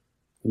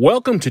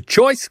Welcome to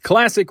Choice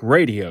Classic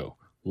Radio.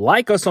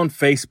 Like us on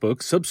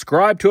Facebook,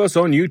 subscribe to us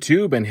on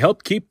YouTube, and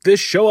help keep this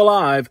show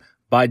alive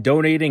by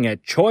donating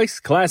at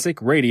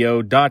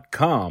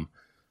choiceclassicradio.com.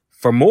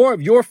 For more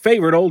of your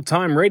favorite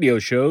old-time radio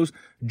shows,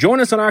 join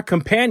us on our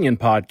companion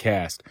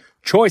podcast,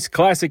 Choice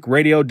Classic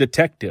Radio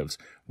Detectives,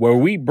 where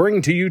we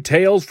bring to you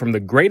tales from the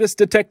greatest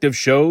detective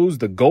shows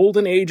the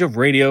golden age of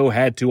radio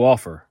had to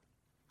offer.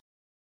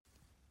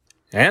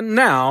 And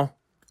now,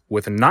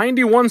 with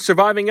 91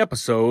 surviving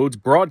episodes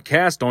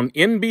broadcast on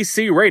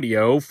NBC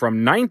Radio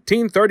from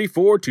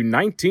 1934 to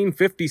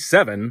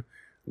 1957,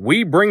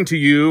 we bring to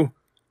you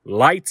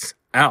Lights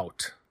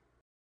Out.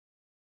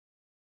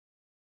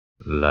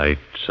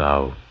 Lights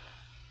out,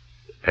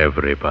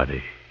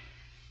 everybody.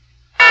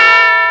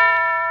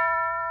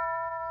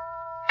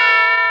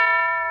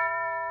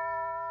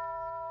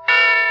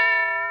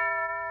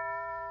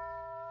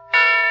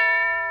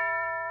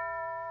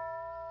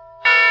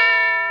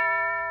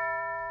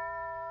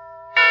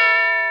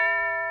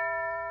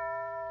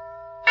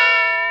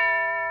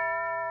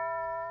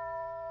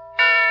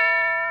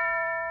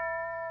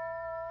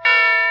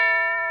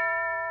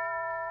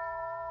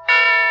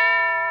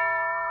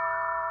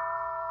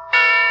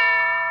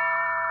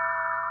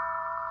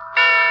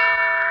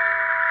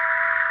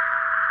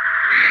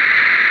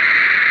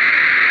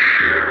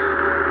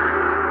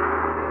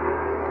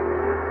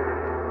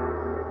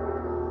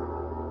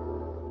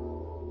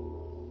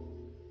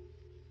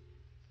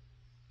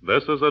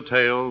 This is a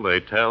tale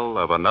they tell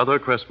of another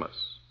Christmas.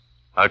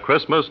 A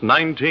Christmas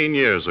 19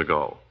 years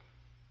ago.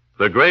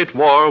 The Great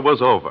War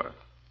was over.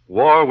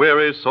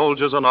 War-weary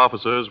soldiers and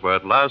officers were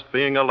at last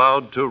being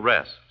allowed to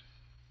rest,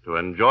 to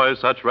enjoy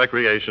such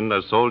recreation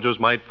as soldiers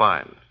might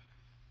find.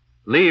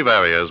 Leave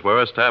areas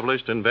were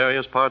established in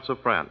various parts of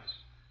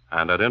France,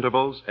 and at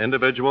intervals,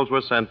 individuals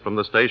were sent from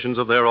the stations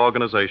of their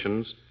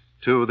organizations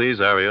to these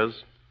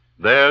areas,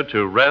 there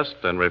to rest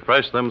and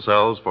refresh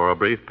themselves for a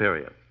brief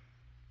period.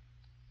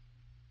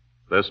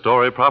 This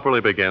story properly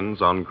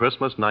begins on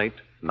Christmas night,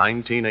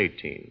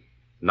 1918.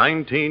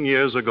 19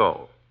 years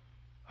ago.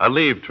 A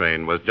leave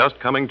train was just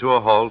coming to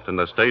a halt in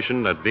the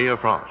station at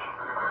Villefranche.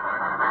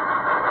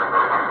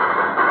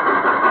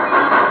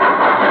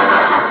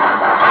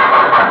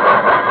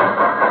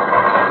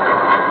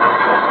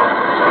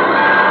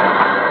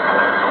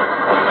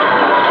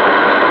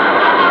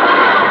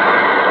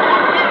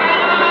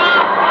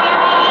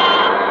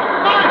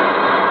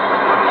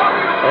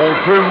 On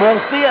peut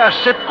monter à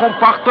ce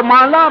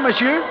compartiment-là,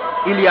 monsieur.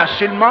 Il y a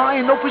seulement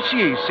un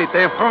officier. C'est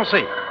un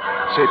Français.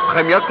 C'est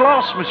première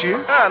classe,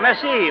 monsieur. Oh,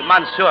 merci,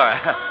 monsieur.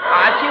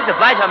 I see the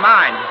brighter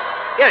mind.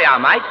 Here you are,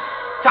 mate.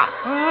 Ta.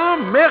 Ah,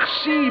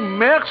 merci,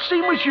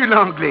 monsieur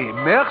l'anglais.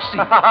 Merci.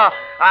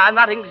 I'm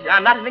not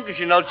English,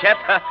 you know, chap.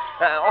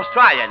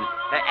 Australian.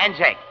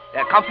 Anzac.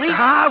 Compris?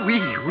 Ah,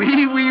 oui.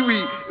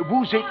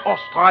 Vous êtes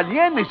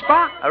australien, n'est-ce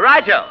pas?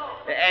 Righto.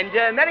 And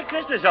Merry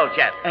Christmas, old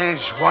chap. Un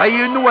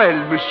joyeux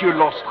Noël, monsieur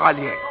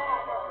l'Australien.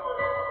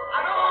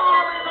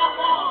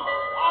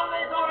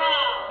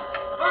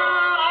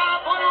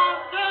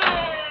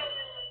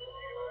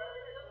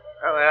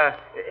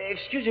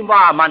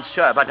 Excusez-moi,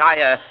 monsieur, but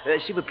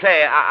s'il vous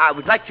plaît, I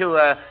would like to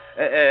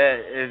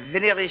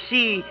venir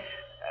ici.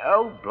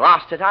 Oh,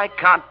 blast it, I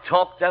can't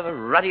talk the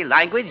ruddy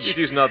language. It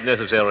is not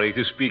necessary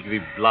to speak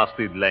the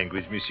blasted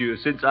language, monsieur,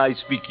 since I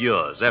speak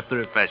yours after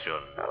a fashion.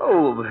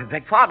 Oh,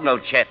 beg pardon,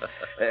 old chap.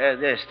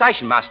 The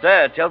station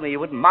master told me you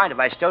wouldn't mind if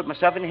I stowed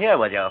myself in here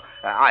with you.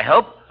 I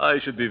hope. I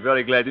should be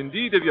very glad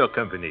indeed of your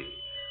company.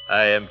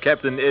 I am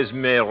Captain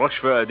Esme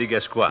Rochefort de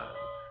Gascoigne,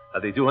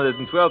 of the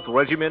 212th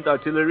Regiment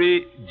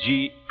Artillery,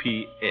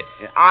 GPF.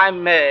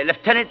 I'm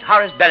Lieutenant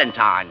Horace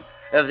Ballantyne,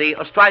 of the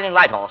Australian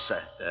Light Horse,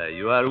 sir.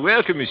 You are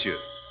welcome, monsieur.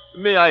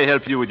 May I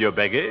help you with your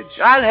baggage?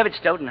 I'll have it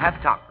stowed and have a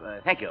talk.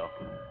 Thank you.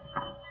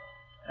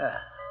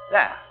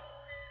 There.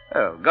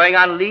 Oh, going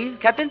on leave,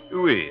 Captain?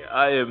 Oui,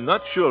 I am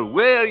not sure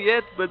where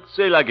yet, but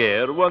c'est la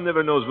guerre. One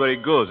never knows where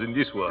it goes in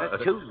this war.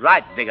 Too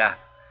right, Bigger.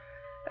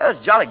 That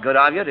was jolly good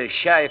of you to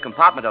share your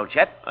compartment, old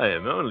chap. I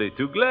am only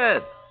too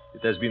glad.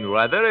 It has been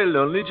rather a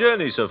lonely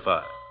journey so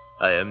far.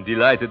 I am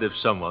delighted to have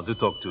someone to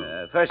talk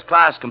to.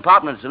 First-class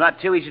compartments are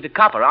not too easy to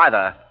copper,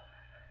 either.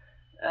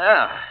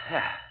 Oh,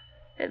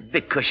 a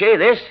bit cushy,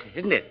 this,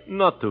 isn't it?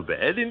 Not too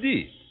bad,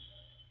 indeed.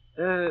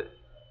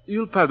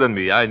 You'll pardon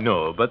me, I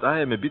know, but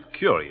I am a bit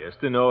curious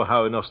to know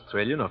how an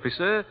Australian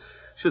officer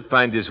should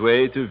find his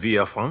way to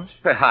Villefranche.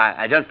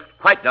 I don't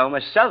quite know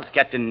myself,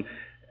 Captain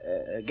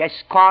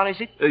Gascoigne, is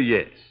it?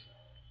 Yes.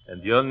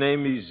 And your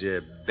name is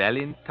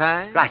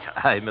Ballantyne? Right.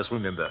 I must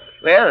remember.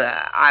 Well,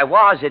 I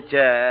was at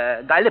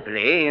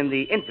Gallipoli in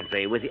the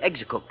infantry with the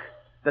Execook,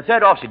 the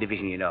 3rd Officer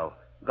Division, you know.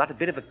 Got a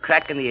bit of a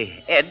crack in the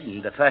head,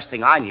 and the first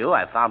thing I knew,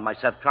 I found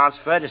myself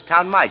transferred as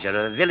town major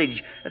of a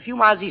village a few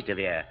miles east of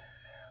here.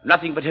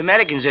 Nothing but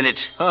Americans in it.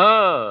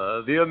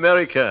 Ah, the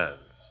Americans.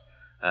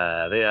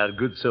 They are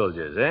good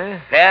soldiers, eh?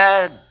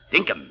 Fair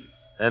dinkum.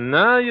 And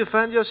now you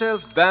find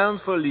yourself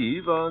bound for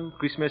leave on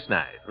Christmas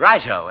night.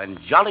 Righto, and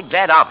jolly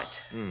glad of it.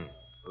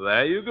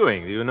 Where are you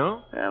going, do you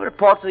know?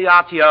 Report to the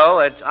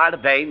RTO at Isle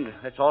of Bane.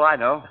 That's all I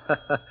know.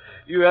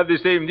 You have the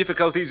same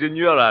difficulties in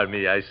your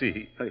army, I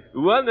see.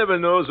 One never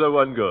knows where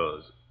one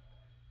goes.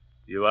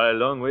 You are a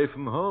long way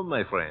from home,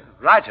 my friend.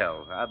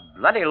 Righto. A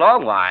bloody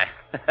long way.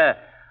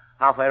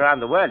 Halfway around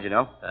the world, you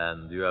know.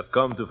 And you have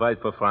come to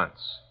fight for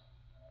France.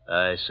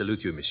 I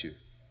salute you, monsieur.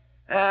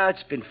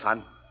 It's been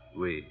fun.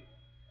 Oui.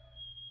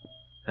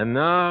 And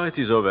now it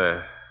is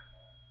over.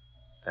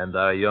 And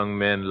our young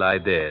men lie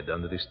dead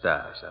under the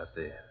stars out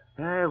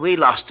there. We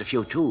lost a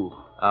few, too.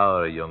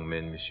 Our young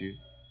men, monsieur.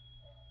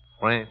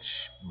 French,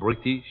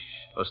 British,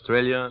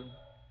 Australian,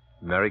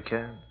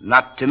 American.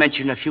 Not to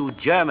mention a few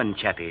German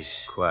chappies.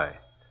 Quite.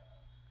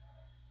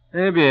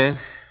 Eh bien,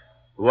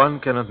 one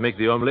cannot make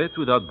the omelette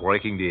without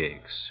breaking the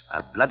eggs.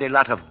 A bloody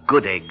lot of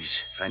good eggs,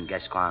 friend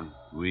Gascoigne.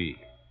 Oui.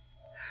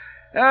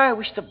 I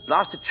wish the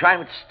blasted train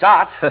would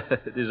start.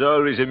 It is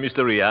always a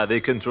mystery how they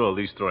control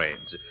these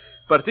trains.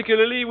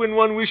 Particularly when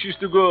one wishes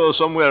to go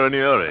somewhere in a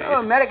hurry. Oh,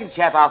 American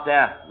chap out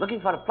there.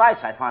 Looking for a place,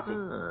 I fancy.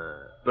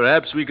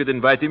 Perhaps we could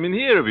invite him in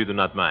here if you do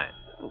not mind.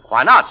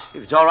 Why not?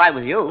 If it's all right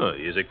with you. Oh,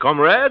 he is a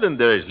comrade and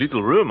there is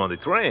little room on the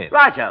train.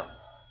 Righto.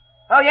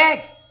 Oh,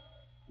 Yank.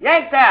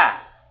 Yank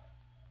there.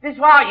 This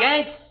way,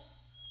 Yank.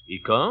 He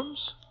comes?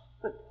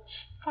 But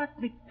strike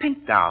me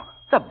pink now.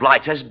 The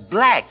blighter's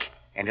black.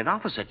 And an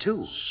officer,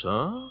 too.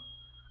 So?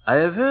 I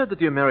have heard that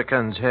the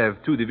Americans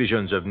have 2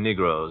 divisions of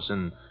Negroes,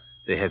 and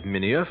they have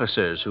many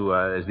officers who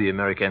are, as the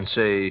Americans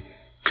say,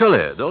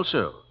 colored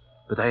also.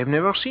 But I have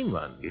never seen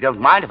one. You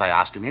don't mind if I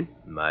ask him in?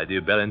 My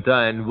dear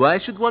Ballantyne, why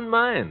should one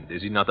mind?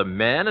 Is he not a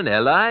man, an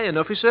ally, an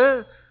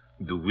officer?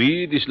 Do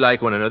we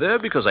dislike one another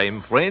because I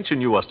am French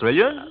and you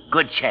Australian?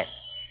 Good chap.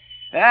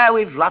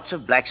 We've lots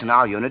of blacks in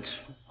our units.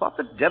 What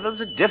the devil's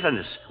the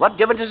difference? What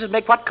difference does it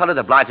make what color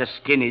the blighter's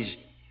skin is?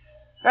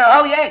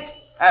 Oh, Yank.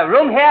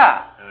 Room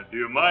here. Do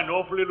you mind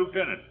awfully,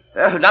 Lieutenant?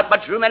 Not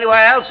much room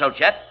anywhere else, old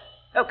chap.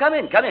 Oh, come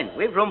in.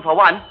 We've room for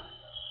one.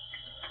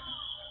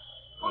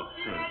 Oh,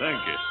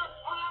 thank you.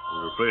 I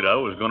was afraid I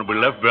was going to be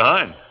left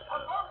behind.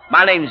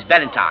 My name's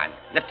Ballantyne,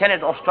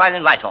 Lieutenant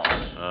Australian Light Horse.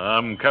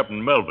 I'm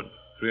Captain Melvin,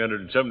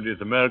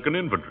 370th American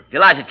Infantry.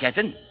 Delighted,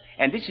 Captain.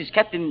 And this is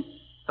Captain...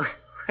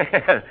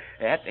 I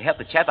have to help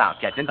the chap out,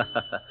 Captain.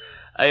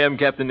 I am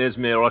Captain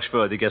Esme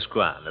Rochefort de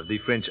Gascoigne of the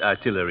French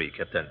Artillery,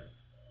 Captain.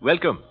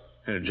 Welcome.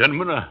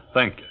 Gentlemen,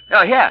 thank you.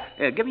 Oh,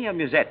 here. Give me your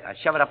musette. I'll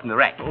shove it up in the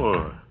rack.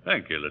 Oh,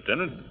 thank you,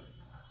 Lieutenant.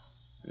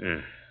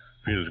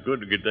 Feels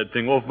good to get that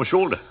thing off my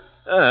shoulder.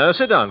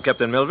 Sit down,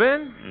 Captain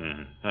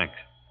Melvin. Thanks.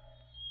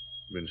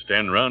 Been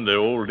standing around there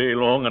all day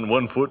long on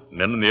one foot and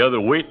then on the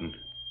other waiting.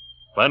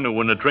 Finally,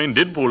 when the train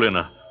did pull in,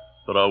 I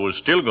thought I was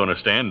still going to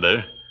stand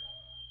there.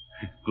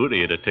 Good of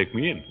you to take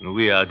me in.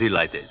 We are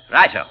delighted.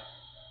 Righto.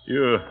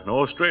 You're an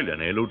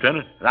Australian, eh,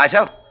 Lieutenant?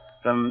 Righto.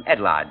 From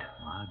Adelaide.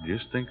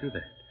 Just think of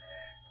that.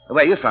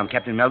 Where are you from,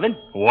 Captain Melvin?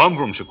 Oh, I'm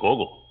from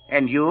Chicago.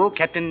 And you,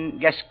 Captain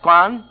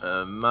Gascoigne?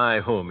 My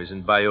home is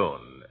in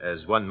Bayonne,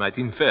 as one might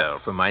infer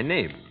from my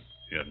name.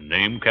 Your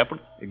name, Captain?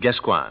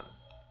 Gascoigne.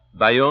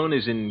 Bayonne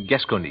is in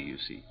Gascony, you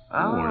see.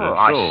 Oh,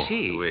 that's so. I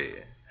see. Oui.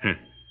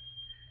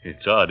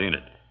 It's odd, ain't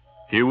it?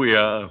 Here we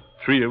are,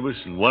 3 of us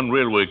in one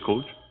railway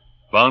coach,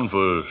 bound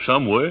for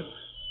somewhere.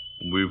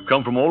 And we've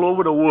come from all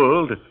over the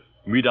world to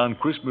meet on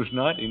Christmas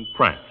night in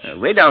France.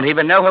 We don't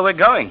even know where we're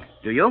going,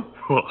 do you?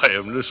 Well, I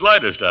haven't the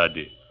slightest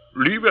idea.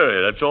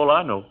 Libre, that's all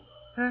I know.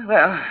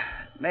 Well,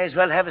 may as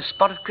well have a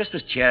spot of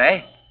Christmas cheer,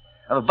 eh?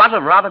 Have a bottle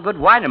of rather good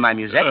wine in my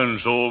musette.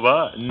 And so have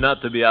I.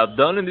 Not to be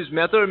outdone in this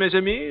matter, mes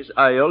amis,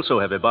 I also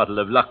have a bottle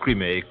of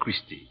Lacrymae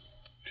Christi.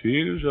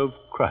 Tears of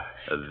Christ.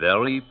 A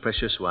very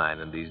precious wine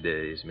in these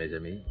days, mes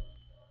amis.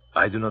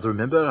 I do not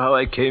remember how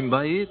I came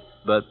by it,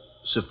 but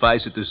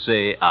suffice it to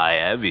say, I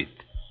have it.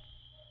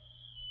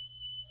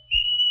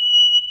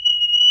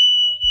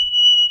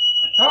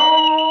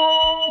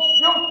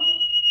 Attention!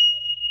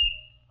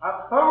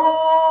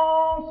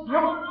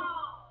 Attention!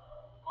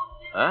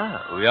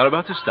 We are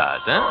about to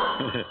start, huh?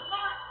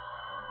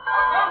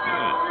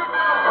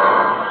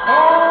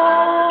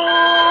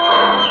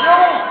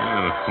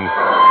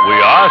 We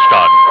are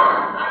starting.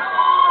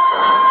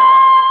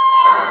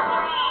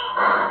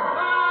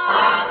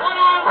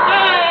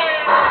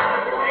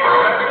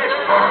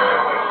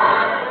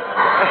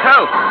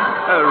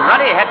 A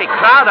ruddy happy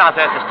crowd out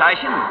there at the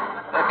station.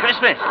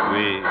 Christmas.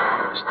 We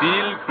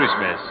still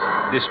Christmas,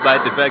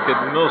 despite the fact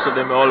that most of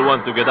them all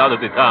want to get out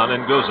of the town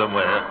and go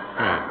somewhere.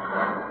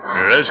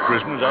 Last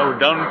Christmas, I was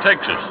down in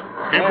Texas,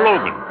 Cape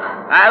Logan.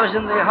 I was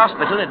in the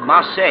hospital at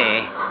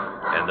Marseille.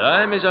 And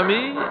I, mes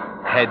amis,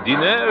 had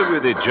dinner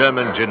with a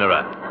German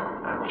general.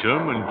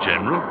 German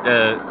general?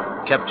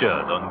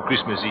 Captured on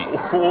Christmas Eve.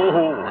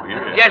 Oh,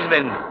 yeah.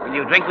 Gentlemen, will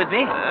you drink with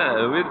me?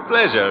 With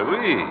pleasure,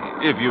 oui,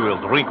 if you will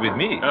drink with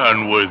me.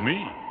 And with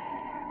me.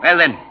 Well,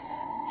 then,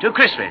 to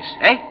Christmas,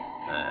 eh?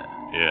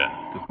 Yeah.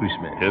 To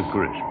Christmas. To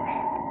Christmas.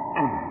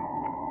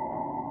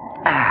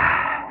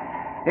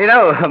 You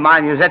know,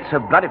 my musette's so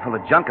bloody full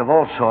of junk of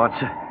all sorts.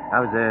 I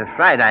was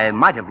afraid I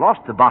might have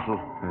lost the bottle.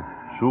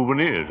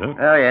 Souvenirs, huh?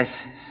 Oh, yes.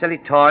 Silly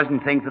toys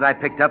and things that I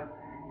picked up.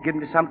 give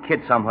them to some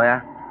kid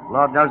somewhere.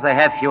 Lord knows they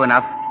have few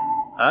enough.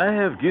 I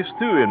have gifts,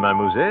 too, in my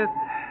musette.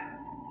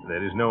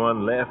 There is no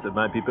one left of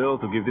my people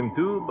to give them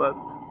to, but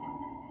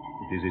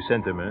it is a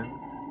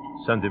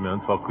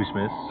sentiment for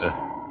Christmas.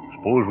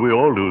 Suppose we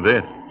all do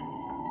that.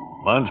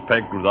 Mine's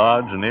packed with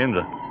odds and ends.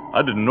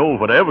 I didn't know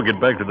if I'd ever get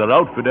back to that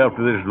outfit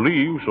after this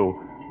leave, so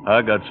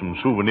I got some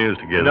souvenirs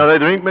together. Another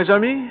drink, mes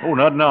amis? Oh,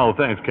 not now,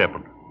 thanks,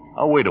 Captain.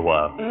 I'll wait a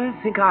while. I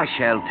think I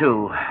shall,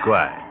 too.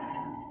 Quite.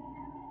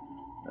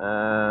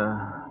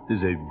 It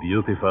is a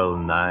beautiful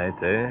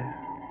night, eh?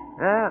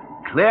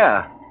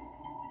 Clear.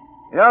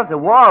 You know, if the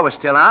war was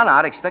still on,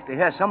 I'd expect to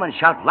hear someone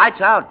shout, "Lights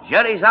out,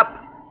 jury's up."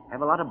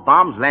 Have a lot of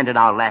bombs land in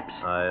our laps.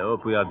 I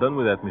hope we are done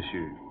with that,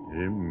 monsieur.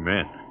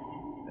 Amen.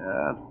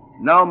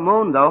 No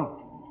moon, though.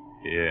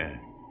 Yeah.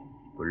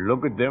 But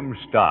look at them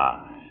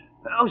stars.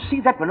 Oh,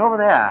 see that one over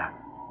there?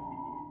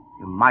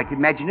 You might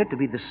imagine it to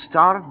be the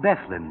Star of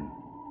Bethlehem.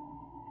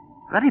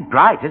 Very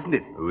bright, isn't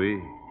it?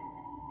 Oui.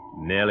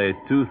 Nearly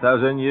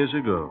 2,000 years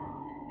ago.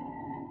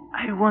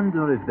 I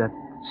wonder if that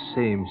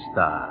same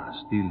star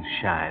still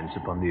shines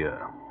upon the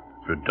earth.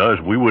 If it does,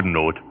 we wouldn't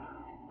know it.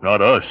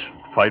 Not us.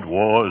 Fight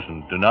wars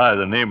and deny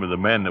the name of the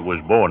man that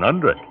was born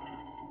under it.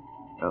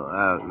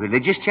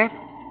 Religious chap?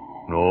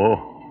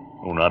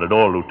 No, not at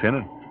all,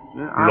 Lieutenant.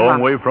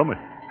 Long way from it.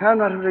 I'm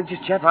not a religious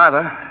chap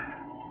either.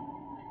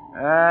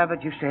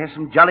 But used to have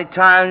some jolly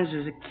times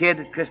as a kid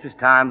at Christmas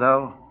time,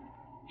 though.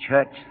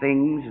 Church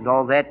things and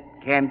all that,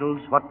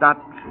 candles, whatnot.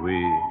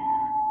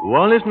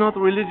 One is not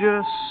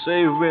religious,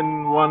 save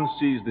when one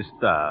sees the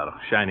star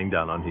shining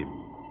down on him.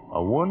 I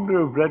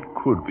wonder if that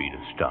could be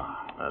the star.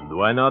 And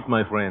why not,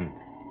 my friend?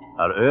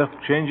 Our earth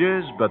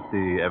changes, but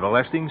the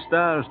everlasting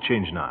stars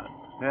change not.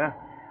 Yeah.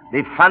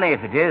 Be funny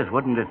if it is,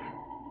 wouldn't it?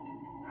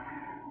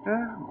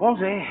 Won't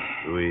they?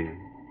 Oui.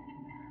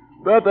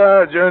 But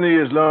our journey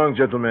is long,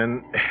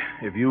 gentlemen.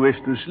 If you wish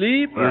to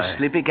sleep... You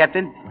sleepy,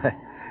 Captain?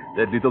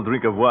 That little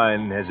drink of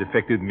wine has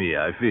affected me,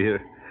 I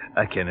fear.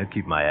 I cannot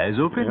keep my eyes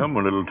open. Yeah, I'm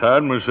a little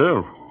tired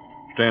myself.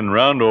 Standing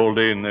around all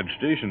day in that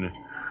station.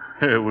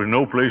 There was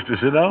no place to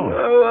sit down.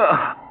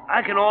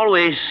 I can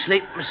always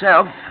sleep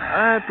myself.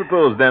 I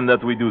propose, then,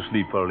 that we do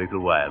sleep for a little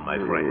while, my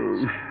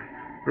friends.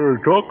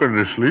 Talking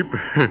to sleep,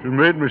 it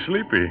made me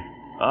sleepy.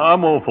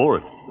 I'm all for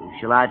it.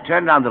 Shall I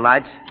turn down the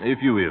lights?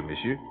 If you will,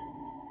 monsieur.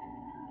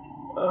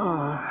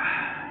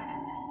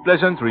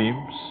 Pleasant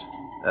dreams.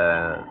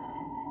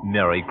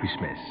 Merry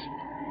Christmas.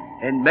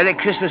 And Merry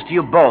Christmas to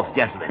you both,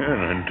 gentlemen.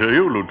 And to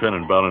you,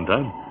 Lieutenant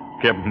Valentine.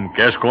 Captain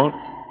Gascoigne.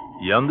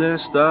 Yonder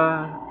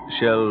star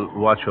shall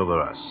watch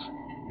over us,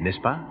 n'est-ce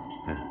pas?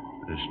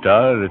 The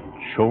star that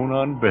shone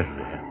on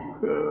Bethlehem.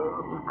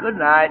 Good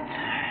night.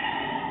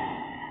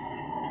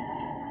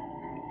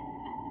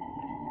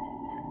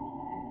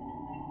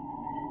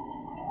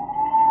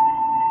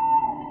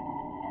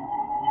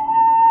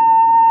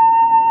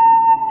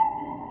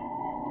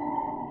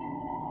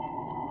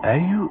 Are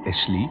you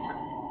asleep?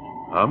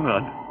 I'm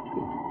not.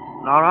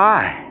 Nor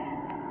I.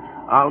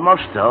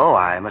 Almost, though,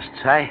 I must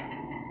say.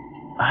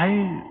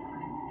 I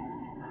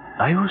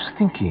was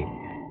thinking.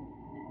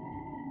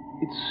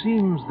 It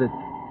seems that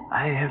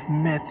I have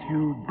met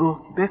you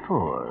both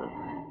before.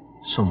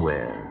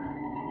 Somewhere.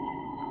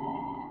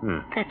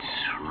 That's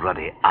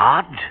really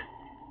odd.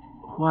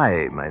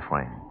 Why, my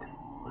friend?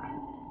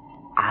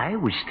 I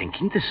was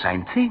thinking the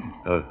same thing.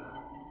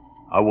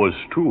 I was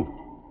too.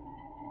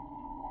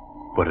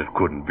 But it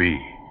couldn't be.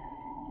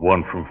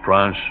 One from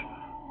France,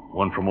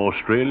 one from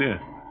Australia,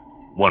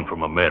 one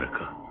from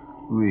America.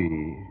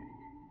 Oui,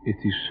 it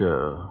is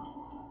so.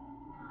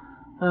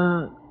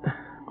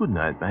 Good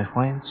night, my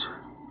friends.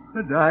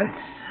 Good night.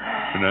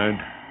 Good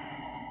night.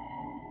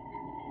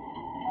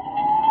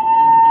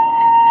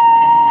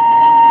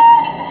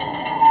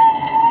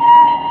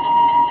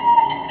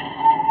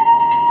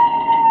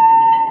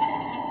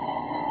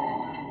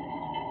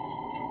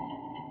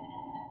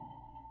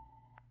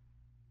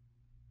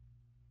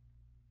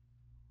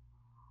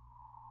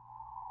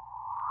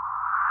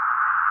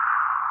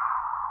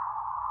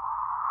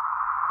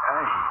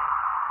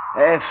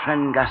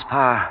 Friend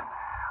Gaspard,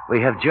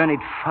 we have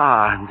journeyed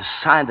far, and the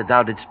sign that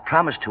thou didst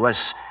promise to us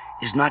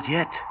is not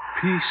yet.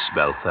 Peace,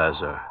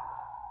 Balthazar.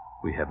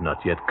 We have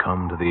not yet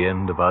come to the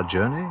end of our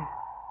journey.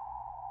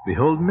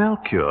 Behold,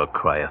 Melchior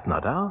crieth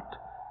not out.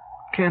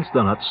 Canst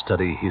thou not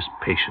study his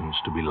patience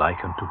to be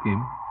like unto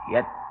him?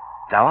 Yet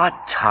thou art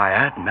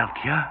tired,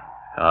 Melchior.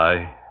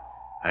 I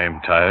am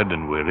tired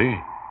and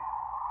weary.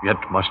 Yet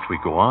must we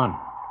go on.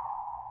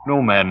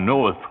 No man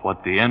knoweth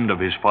what the end of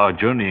his far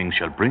journeying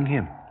shall bring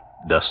him.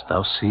 Dost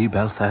thou see,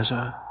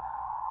 Balthazar?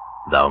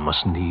 Thou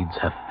must needs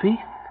have faith.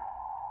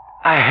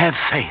 I have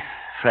faith,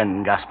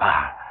 friend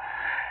Gaspard.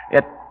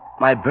 Yet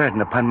my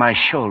burden upon my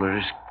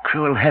shoulders is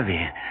cruel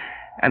heavy,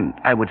 and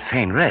I would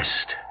fain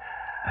rest.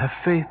 Have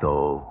faith,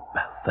 O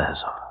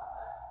Balthazar.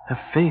 Have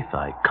faith,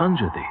 I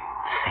conjure thee.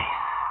 Faith.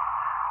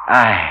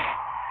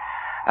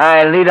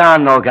 I lead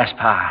on, O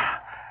Gaspard.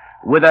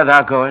 Whither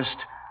thou goest,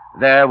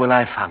 there will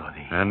I follow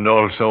thee. And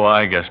also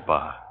I,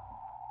 Gaspard.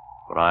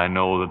 For I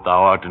know that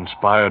thou art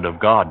inspired of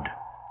God,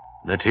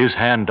 that his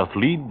hand doth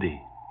lead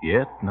thee.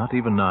 Yet not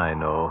even I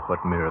know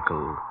what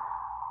miracle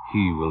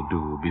he will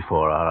do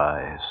before our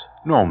eyes.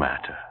 No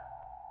matter.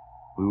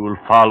 We will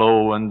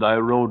follow, and thy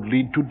road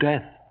lead to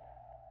death.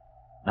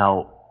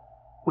 Now,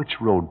 which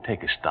road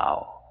takest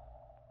thou?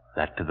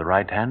 That to the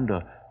right hand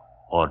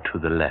or to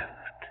the left?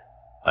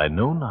 I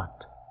know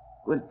not.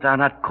 Wilt thou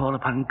not call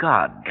upon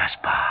God,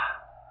 Gaspar?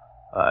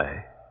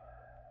 Aye.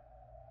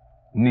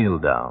 Kneel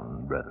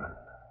down, brethren.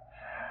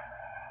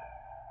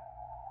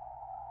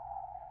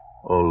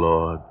 O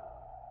Lord,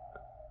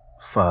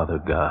 Father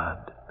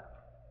God,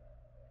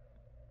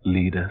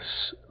 lead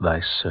us,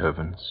 thy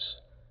servants,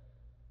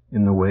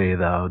 in the way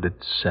thou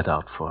didst set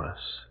out for us.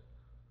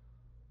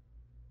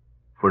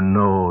 For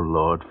know,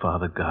 Lord,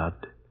 Father God,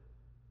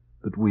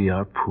 that we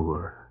are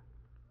poor,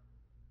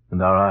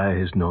 and our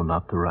eyes know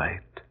not the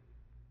right,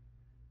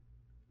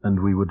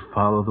 and we would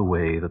follow the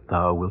way that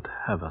thou wilt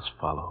have us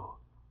follow.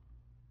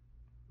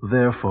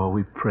 Therefore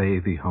we pray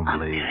thee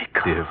humbly,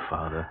 dear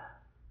Father.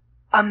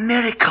 A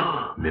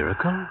miracle.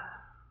 Miracle?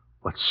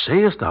 What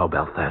sayest thou,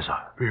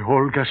 Balthazar?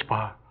 Behold,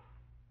 Gaspar,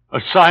 a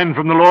sign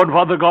from the Lord,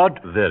 Father God.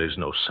 There is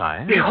no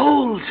sign.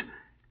 Behold,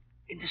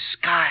 in the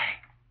sky.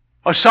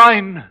 A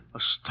sign. A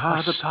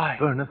star that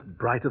burneth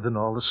brighter than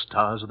all the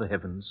stars of the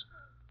heavens.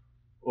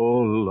 O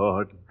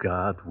Lord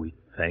God, we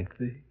thank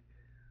thee.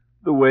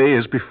 The way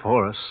is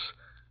before us.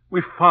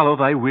 We follow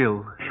thy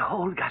will.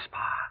 Behold, Gaspar,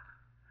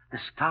 the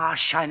star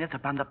shineth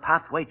upon the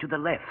pathway to the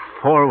left.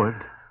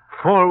 Forward,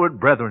 forward,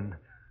 brethren,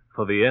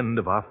 for the end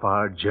of our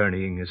far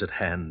journeying is at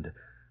hand.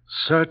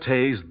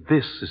 Certes,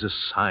 this is a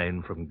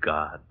sign from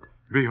God.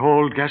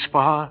 Behold,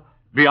 Gaspar,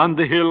 beyond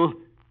the hill,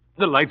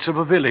 the lights of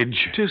a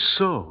village. 'Tis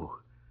so.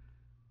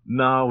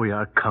 Now we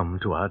are come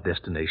to our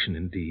destination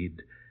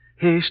indeed.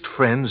 Haste,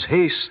 friends,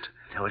 haste.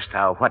 Knowest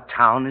thou what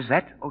town is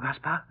that, O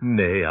Gaspar?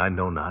 Nay, I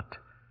know not,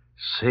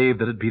 save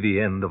that it be the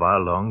end of our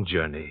long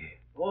journey.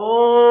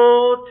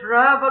 O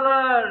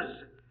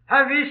travelers,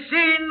 have ye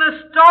seen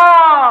the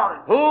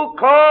star? Who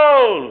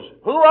calls?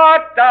 Who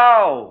art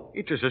thou?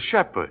 It is a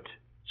shepherd.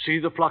 See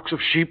the flocks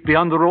of sheep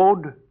beyond the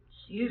road?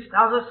 Seest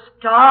thou the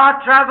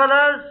star,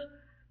 travelers?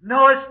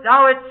 Knowest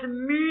thou its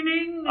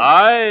meaning?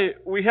 Aye,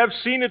 we have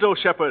seen it, O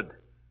shepherd,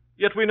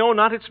 yet we know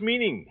not its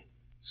meaning,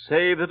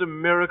 save that a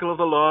miracle of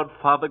the Lord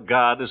Father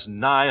God is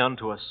nigh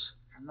unto us.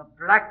 From the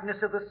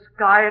blackness of the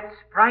sky it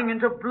sprang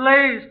into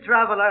blaze,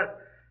 traveler.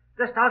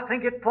 Dost thou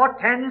think it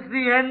portends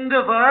the end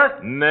of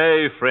earth?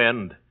 Nay,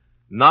 friend,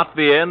 not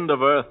the end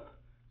of earth.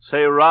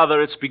 Say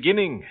rather its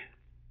beginning.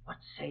 What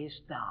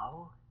sayest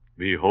thou?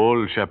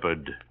 Behold,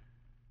 shepherd,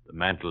 the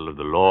mantle of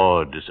the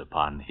Lord is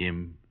upon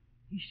him.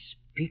 He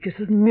speaketh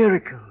of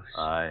miracles.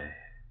 Aye,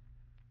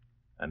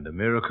 and the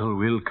miracle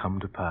will come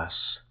to pass.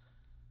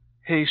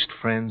 Haste,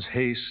 friends,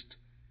 haste,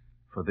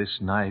 for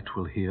this night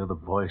will hear the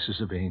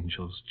voices of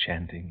angels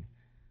chanting,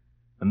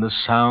 and the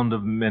sound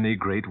of many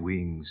great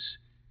wings.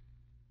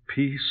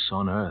 Peace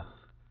on earth,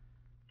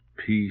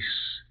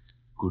 peace,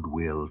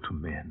 goodwill to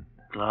men.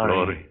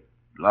 Glory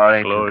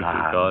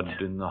to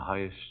God in the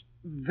highest.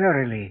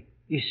 Verily,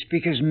 ye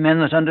speak as men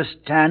that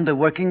understand the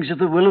workings of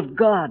the will of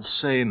God.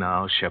 Say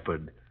now,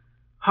 shepherd,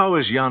 how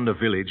is yonder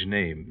village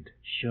named?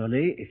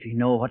 Surely, if ye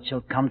know what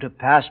shall come to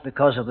pass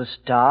because of the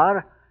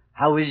star,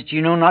 how is it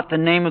ye know not the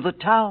name of the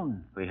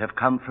town? We have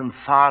come from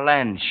far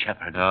lands,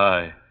 shepherd.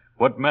 Aye.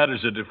 What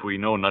matters it if we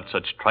know not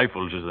such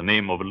trifles as the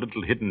name of a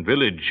little hidden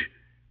village,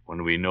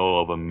 when we know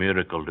of a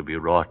miracle to be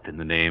wrought in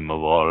the name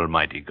of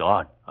Almighty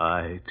God?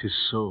 Aye, 'tis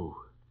so.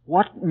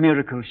 What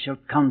miracle shall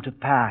come to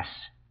pass?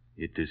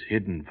 It is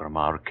hidden from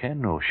our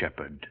ken, O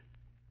shepherd.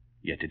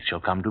 Yet it shall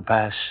come to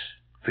pass.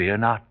 Fear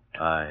not.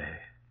 Aye,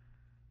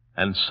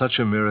 and such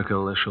a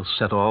miracle as shall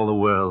set all the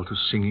world to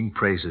singing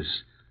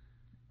praises,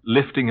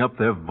 lifting up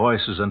their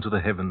voices unto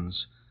the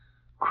heavens,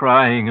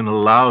 crying in a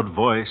loud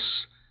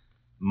voice,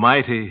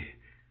 Mighty,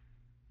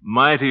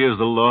 mighty is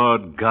the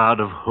Lord God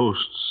of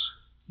hosts.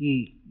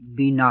 Ye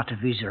be not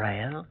of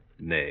Israel?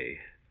 Nay,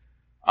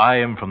 I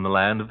am from the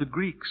land of the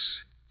Greeks,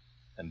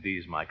 and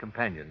these my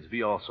companions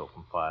be also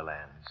from far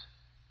lands.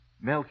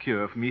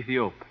 Melchior from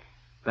Ethiopia,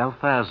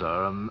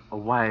 Balthazar, a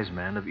wise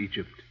man of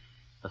Egypt,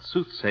 a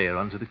soothsayer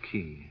unto the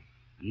king.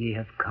 Ye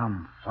have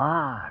come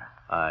far.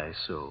 Aye,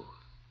 so.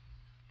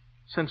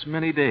 Since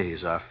many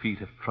days our feet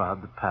have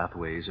trod the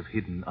pathways of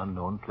hidden,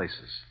 unknown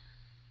places.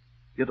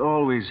 Yet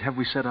always have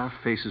we set our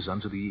faces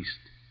unto the east,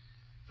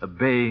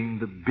 obeying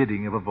the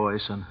bidding of a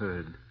voice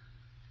unheard,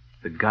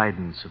 the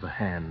guidance of a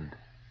hand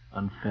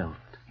unfelt.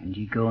 And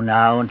ye go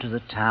now into the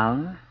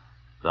town?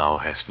 Thou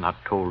hast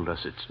not told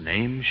us its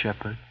name,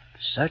 shepherd.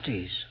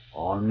 Certes,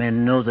 all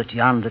men know that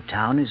yonder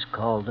town is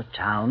called the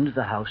town of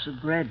the house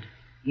of bread,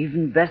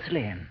 even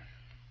Bethlehem.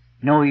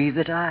 Know ye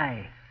that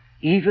I,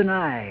 even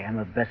I, am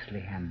of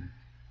Bethlehem,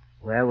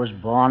 where was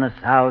born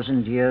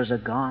 1,000 years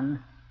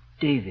agone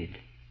David,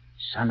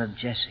 son of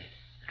Jesse,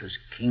 that was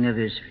king of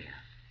Israel.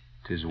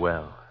 'Tis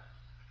well.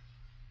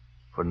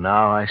 For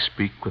now I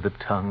speak with the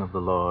tongue of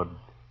the Lord,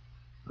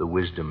 the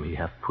wisdom he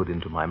hath put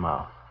into my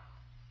mouth.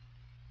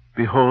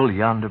 Behold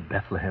yonder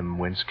Bethlehem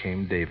whence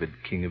came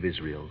David, king of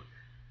Israel.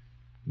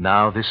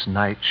 Now this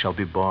night shall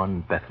be born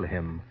in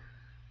Bethlehem,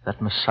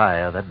 that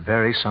Messiah, that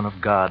very Son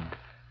of God,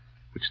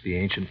 which the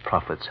ancient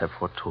prophets have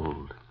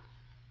foretold.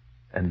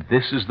 And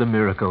this is the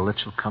miracle that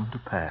shall come to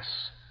pass.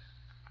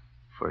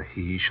 For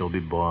he shall be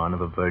born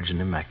of a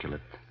virgin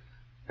immaculate,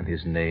 and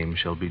his name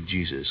shall be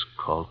Jesus,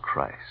 called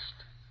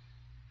Christ.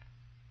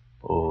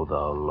 O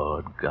thou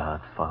Lord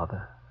God,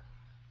 Father,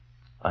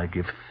 I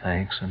give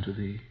thanks unto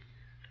thee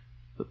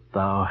that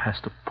thou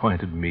hast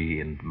appointed me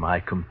and my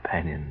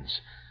companions,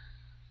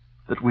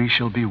 that we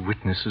shall be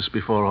witnesses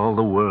before all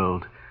the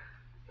world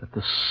that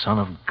the Son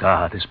of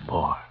God is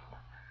born.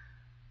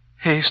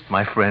 Haste,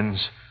 my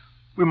friends.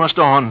 We must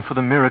on, for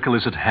the miracle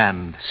is at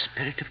hand. The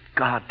Spirit of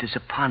God is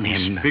upon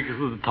him. Speak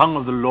through the tongue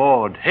of the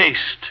Lord.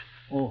 Haste.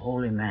 O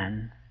holy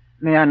man,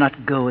 may I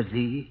not go with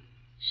thee,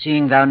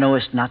 seeing thou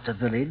knowest not the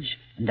village,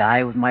 and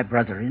I with my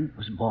brethren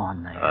was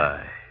born there?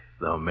 Aye,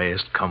 thou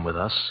mayest come with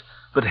us.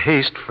 But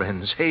haste,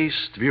 friends,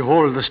 haste.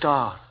 Behold the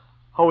star,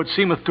 how it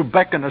seemeth to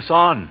beckon us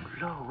on.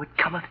 Lo, it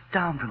cometh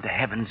down from the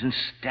heavens and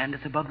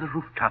standeth above the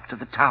rooftops of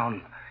the town.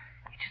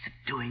 It is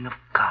the doing of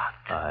God.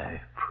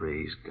 Aye,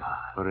 praise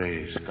God.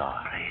 Praise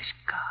God. Praise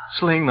God.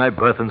 Sling thy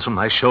burthens from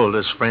thy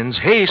shoulders, friends.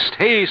 Haste,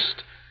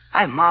 haste.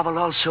 I marvel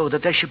also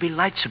that there should be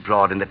lights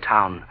abroad in the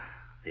town.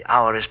 The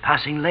hour is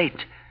passing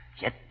late,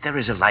 yet there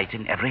is a light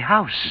in every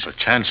house.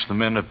 Perchance the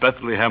men of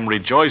Bethlehem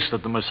rejoice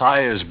that the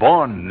Messiah is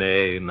born.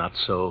 Nay, not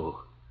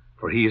so.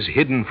 For he is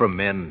hidden from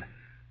men,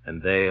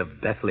 and they of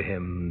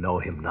Bethlehem know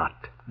him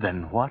not.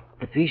 Then what?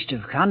 The feast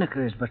of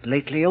Hanukkah is but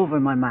lately over,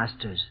 my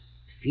masters.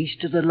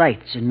 Feast of the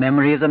lights in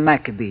memory of the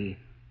Maccabee,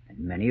 and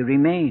many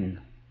remain.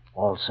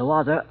 Also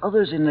are there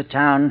others in the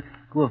town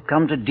who have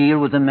come to deal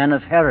with the men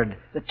of Herod,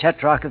 the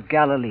tetrarch of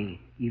Galilee,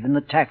 even the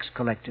tax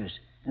collectors.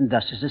 And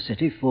thus is the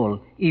city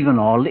full, even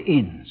all the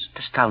inns.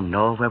 Dost thou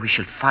know where we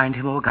shall find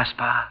him, O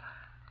Gaspar?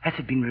 Hath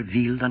it been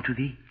revealed unto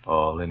thee?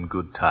 All in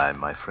good time,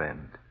 my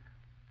friend.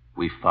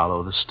 We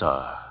follow the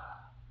star.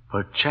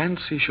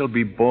 Perchance he shall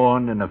be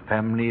born in a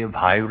family of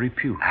high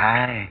repute.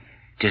 Aye,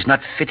 'tis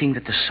not fitting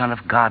that the Son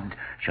of God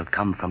shall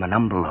come from an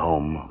humble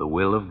home. The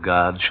will of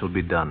God shall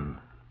be done.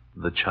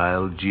 The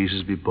child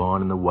Jesus be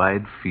born in the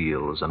wide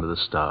fields under the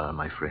star,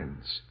 my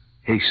friends.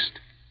 Haste.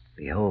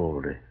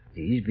 Behold,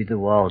 these be the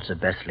walls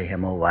of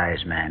Bethlehem, O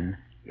wise man.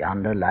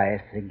 Yonder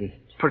lieth the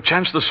gate.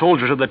 Perchance the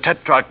soldiers of the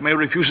Tetrarch may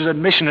refuse us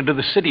admission into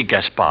the city,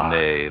 Gaspar.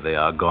 Nay, they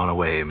are gone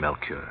away,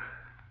 Melchior.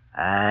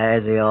 Aye,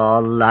 they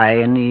all lie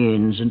in the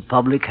inns and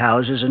public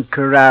houses and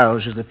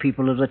corrals of the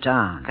people of the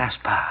town.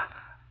 Gaspar,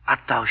 art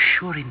thou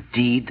sure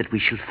indeed that we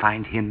shall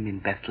find him in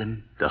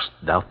Bethlehem? Dost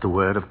doubt the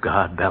word of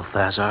God,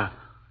 Balthazar?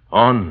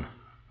 On,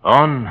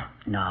 on.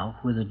 Now,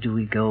 whither do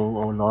we go,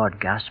 O Lord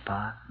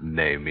Gaspar?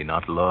 Name me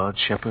not Lord,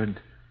 shepherd,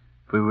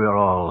 for we are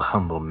all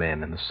humble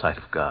men in the sight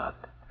of God.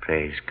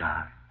 Praise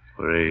God.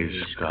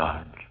 Praise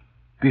God.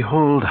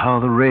 Behold how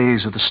the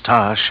rays of the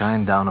star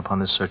shine down upon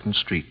this certain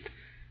street.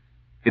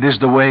 It is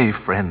the way,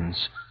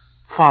 friends.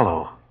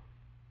 Follow.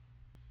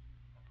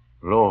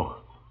 Lo,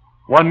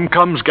 one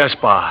comes,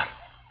 Gaspar.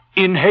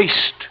 In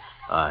haste.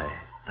 Aye,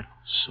 but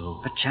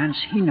so... Perchance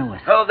he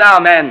knoweth. Hold thou,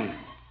 men.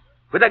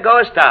 Whither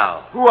goest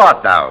thou? Who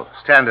art thou?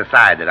 Stand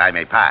aside that I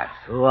may pass.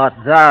 Who art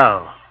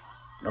thou?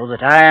 Know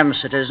that I am a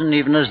citizen,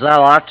 even as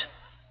thou art.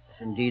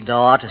 If indeed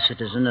thou art a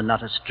citizen, and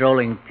not a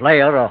strolling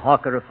player or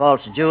hawker of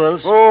false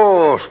jewels.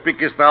 Oh,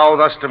 speakest thou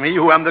thus to me,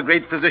 who am the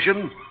great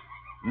physician?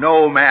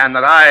 Know, man,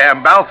 that I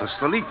am Balthus,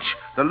 the leech,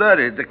 the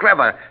learned, the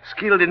clever,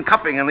 skilled in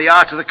cupping and the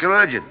arts of the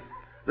chirurgeon,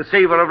 the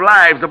saver of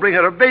lives, the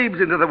bringer of babes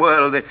into the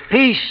world.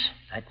 Peace!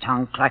 Thy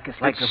tongue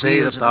clacketh like the say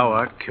wheels that of thou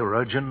art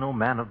chirurgeon, O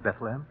man of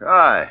Bethlehem?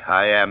 Aye,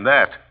 I am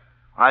that.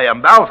 I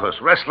am Balthus,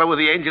 wrestler with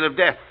the angel of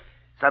death,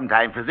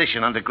 sometime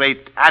physician unto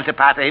great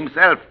Antipater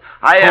himself.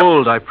 I am...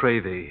 Hold, I pray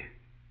thee.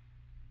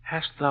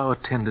 Hast thou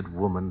attended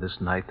woman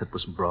this night that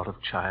was brought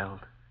of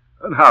child?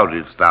 And how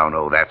didst thou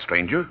know that,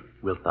 stranger?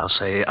 Wilt thou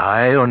say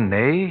aye or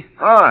nay?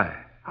 Aye,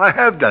 I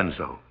have done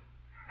so.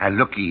 And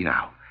look ye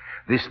now.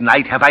 This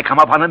night have I come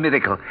upon a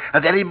miracle,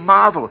 a very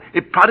marvel, a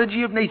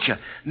prodigy of nature.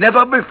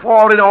 Never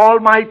before in all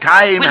my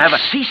time have I...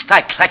 Cease thy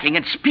clacking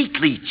and speak,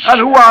 leech. And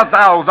who art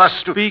thou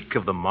thus to... Speak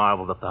of the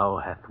marvel that thou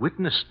hast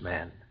witnessed,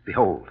 man.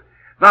 Behold,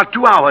 not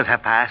 2 hours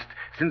have passed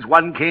since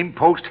one came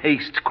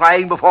post-haste,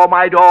 crying before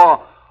my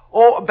door,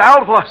 O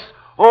Balthus,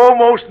 O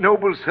most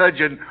noble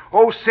surgeon,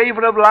 O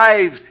saver of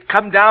lives,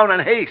 come down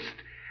and haste.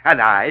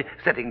 And I,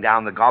 setting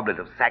down the goblet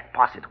of sack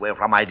posset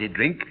wherefrom I did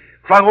drink,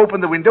 flung open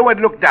the window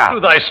and looked down.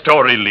 To thy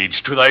story,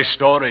 leech, to thy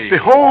story.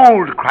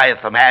 Behold, crieth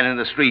the man in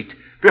the street,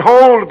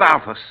 behold,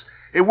 Balthus,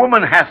 a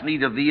woman hath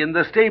need of thee in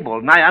the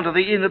stable, nigh unto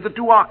the inn of the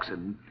 2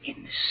 oxen.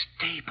 In the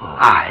stable?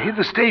 Aye,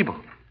 the stable.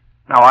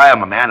 Now I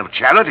am a man of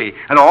charity,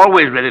 and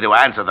always ready to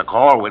answer the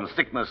call when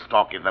sickness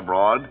stalketh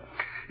abroad.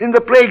 In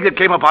the plague that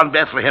came upon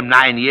Bethlehem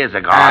 9 years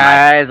agone...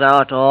 Aye, thou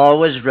art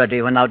always ready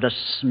when thou dost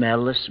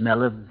smell the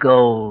smell of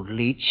gold,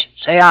 leech.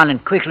 Say on,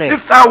 and quickly.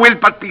 If thou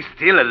wilt but be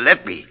still and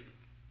let me.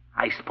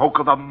 I spoke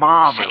of a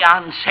marvel. Say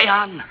on, say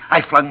on.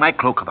 I flung my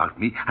cloak about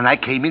me, and I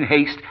came in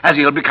haste, as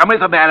ill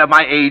becometh a man of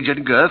my age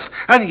and girth,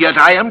 and yet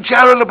I am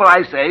charitable,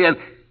 I say, and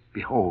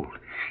Behold,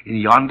 in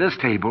yonder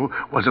stable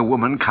was a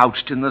woman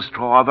couched in the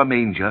straw of a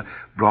manger,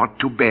 brought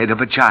to bed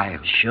of a child.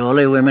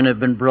 Surely women have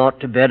been brought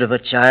to bed of a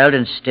child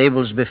in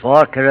stables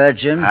before,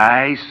 Caradjin.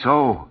 Aye,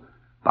 so.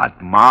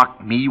 But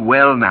mark me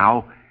well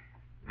now.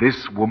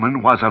 This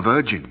woman was a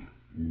virgin.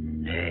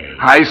 Nay.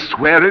 I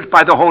swear it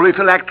by the holy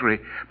phylactery.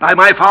 By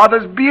my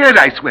father's beard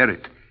I swear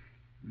it.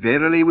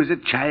 Verily was a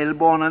child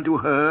born unto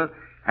her,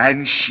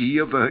 and she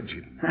a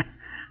virgin.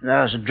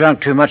 Thou hast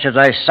drunk too much of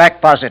thy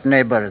sack posset,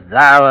 neighbor.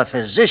 Thou a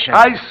physician.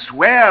 I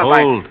swear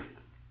Hold.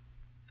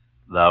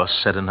 Thou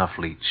said enough,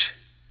 leech.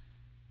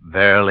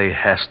 Verily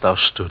hast thou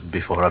stood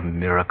before a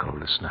miracle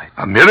this night.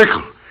 A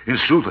miracle? In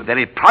sooth, a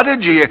very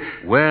prodigy.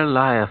 Where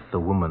lieth the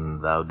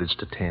woman thou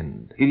didst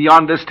attend? In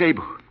yonder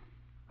stable.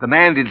 The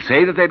man did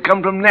say that they had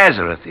come from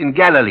Nazareth in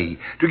Galilee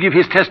to give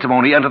his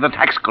testimony unto the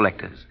tax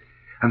collectors.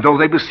 And though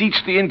they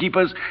beseeched the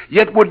innkeepers,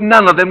 yet would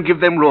none of them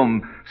give them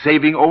room,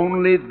 saving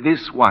only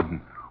this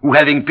one, who,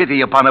 having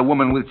pity upon a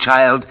woman with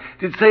child,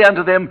 did say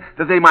unto them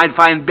that they might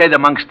find bed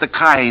amongst the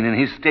kine in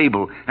his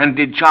stable, and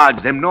did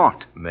charge them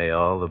naught. May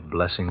all the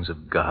blessings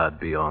of God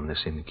be on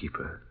this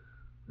innkeeper,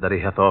 that he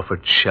hath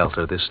offered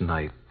shelter this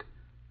night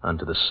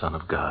unto the Son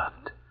of God.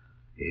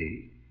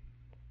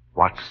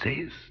 What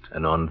sayest?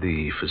 And on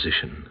thee,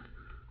 physician,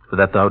 for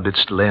that thou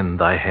didst lend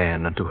thy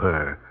hand unto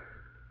her,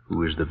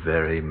 who is the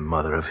very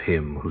mother of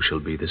him who shall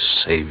be the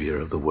Savior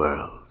of the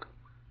world.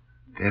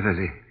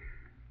 Verily,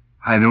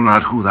 I know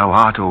not who thou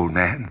art, old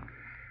man,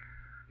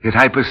 yet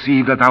I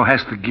perceive that thou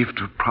hast the gift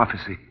of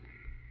prophecy.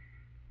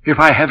 If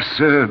I have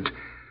served,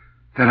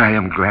 then I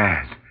am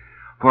glad,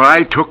 for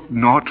I took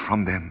naught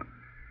from them,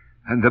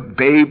 and the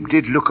babe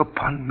did look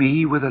upon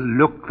me with a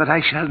look that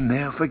I shall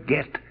ne'er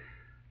forget,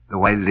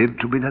 though I live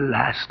to be the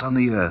last on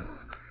the earth.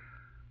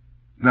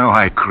 Now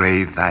I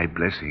crave thy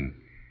blessing.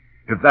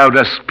 If thou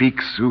dost speak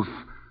sooth,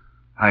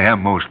 I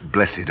am most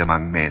blessed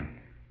among men.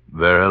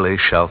 Verily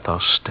shalt thou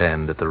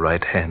stand at the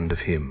right hand of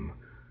him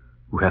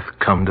who hath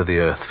come to the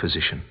earth,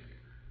 physician.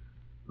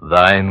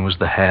 Thine was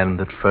the hand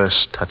that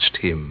first touched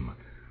him.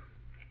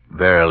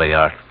 Verily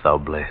art thou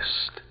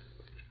blessed.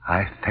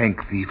 I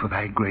thank thee for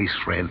thy grace,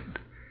 friend.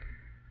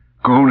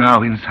 Go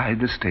now inside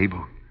the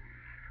stable.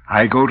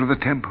 I go to the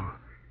temple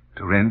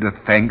to render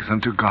thanks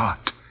unto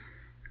God.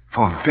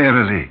 For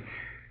verily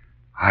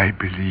I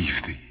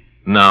believe thee.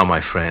 Now, my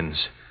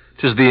friends,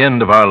 'tis the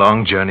end of our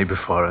long journey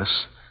before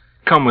us.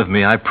 Come with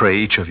me, I pray,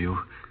 each of you.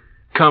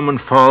 Come and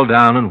fall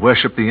down and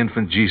worship the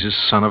infant Jesus,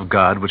 Son of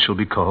God, which shall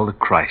be called the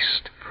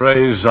Christ.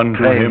 Praise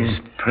unto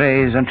him.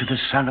 Praise unto the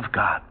Son of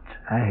God.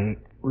 I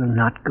will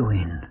not go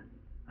in.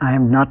 I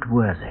am not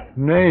worthy.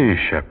 Nay,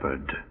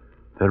 shepherd,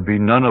 there be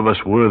none of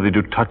us worthy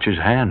to touch his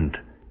hand.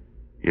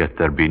 Yet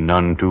there be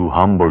none too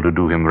humble to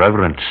do him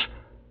reverence.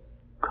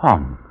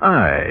 Come.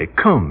 Aye,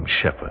 come,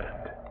 shepherd.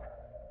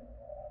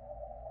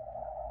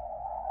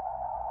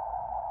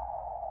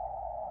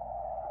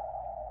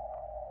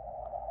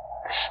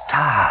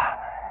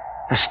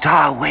 The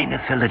star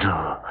waneth a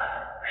little.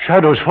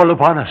 Shadows fall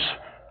upon us.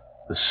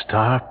 The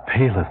star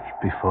paleth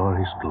before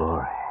his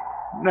glory.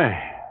 Nay,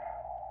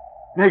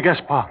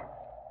 Gaspar.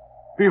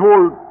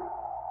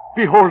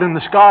 Behold in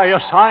the sky a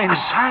sign. A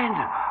sign?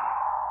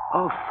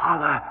 Oh,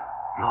 Father,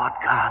 Lord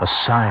God. A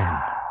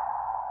sign.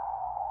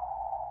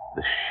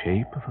 The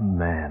shape of a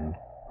man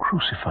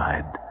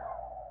crucified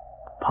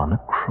upon a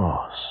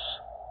cross.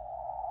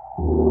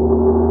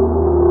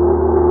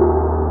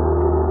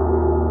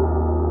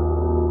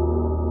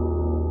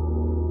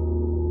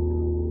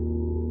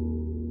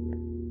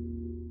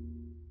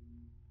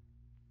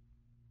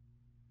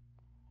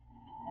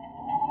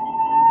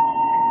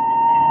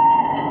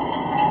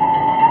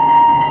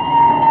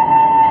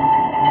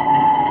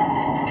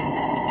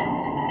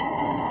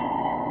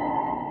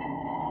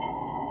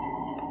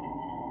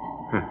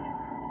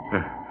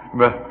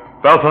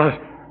 Balthazar.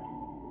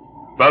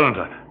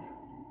 Valentine.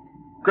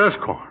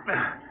 Gascoigne.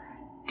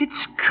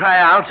 Didst cry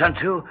out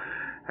unto...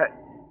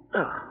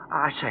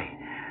 I say,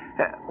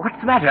 what's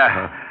the matter?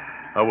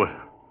 I was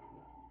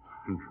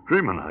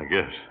dreaming, I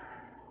guess.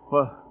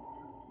 Well,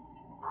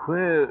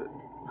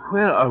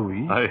 where are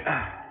we?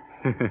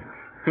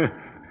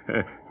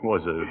 It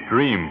was a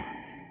dream,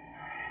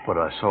 but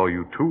I saw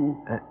you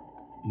too.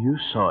 You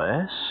saw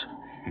us?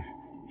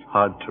 It's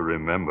hard to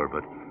remember,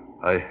 but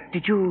I...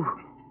 Did you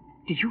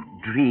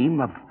dream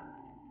of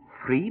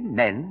 3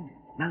 men,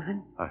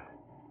 Melvin?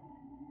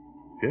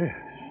 Yes.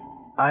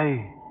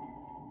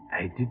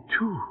 I did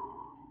too.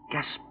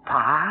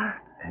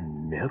 Gaspar?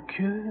 And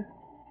Melchior?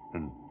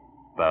 And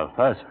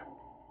Balthazar.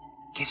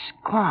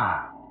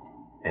 Gascoigne?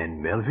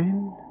 And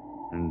Melvin?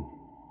 And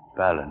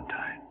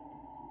Valentine.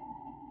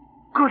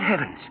 Good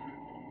heavens.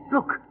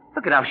 Look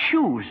at our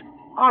shoes.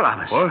 All of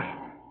us. What?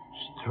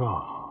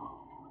 Straw.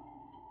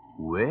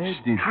 Where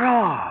did...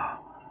 Straw.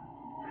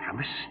 From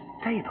a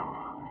stable.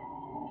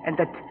 And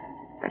that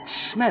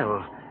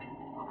smell.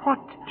 What?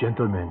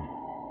 Gentlemen,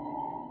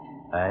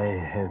 I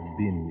have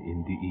been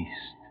in the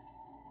East.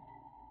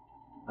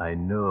 I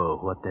know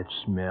what that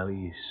smell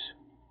is.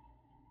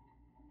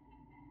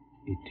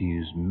 It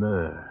is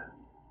myrrh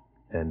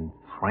and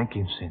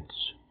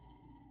frankincense.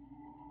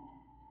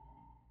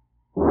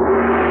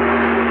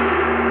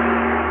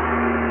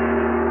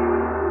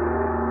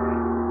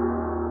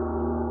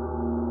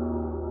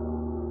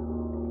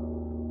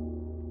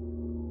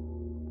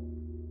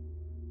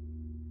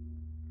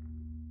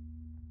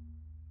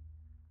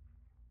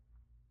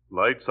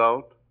 Lights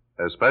Out,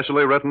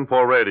 especially written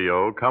for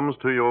radio, comes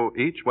to you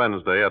each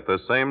Wednesday at the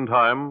same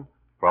time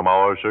from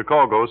our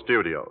Chicago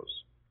studios.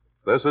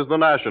 This is the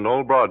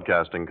National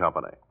Broadcasting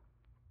Company.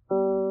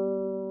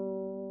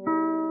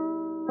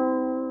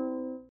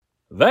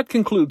 That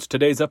concludes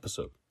today's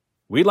episode.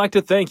 We'd like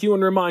to thank you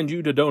and remind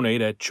you to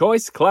donate at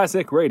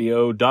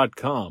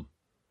choiceclassicradio.com.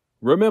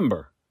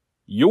 Remember,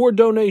 your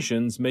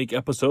donations make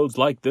episodes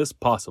like this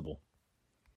possible.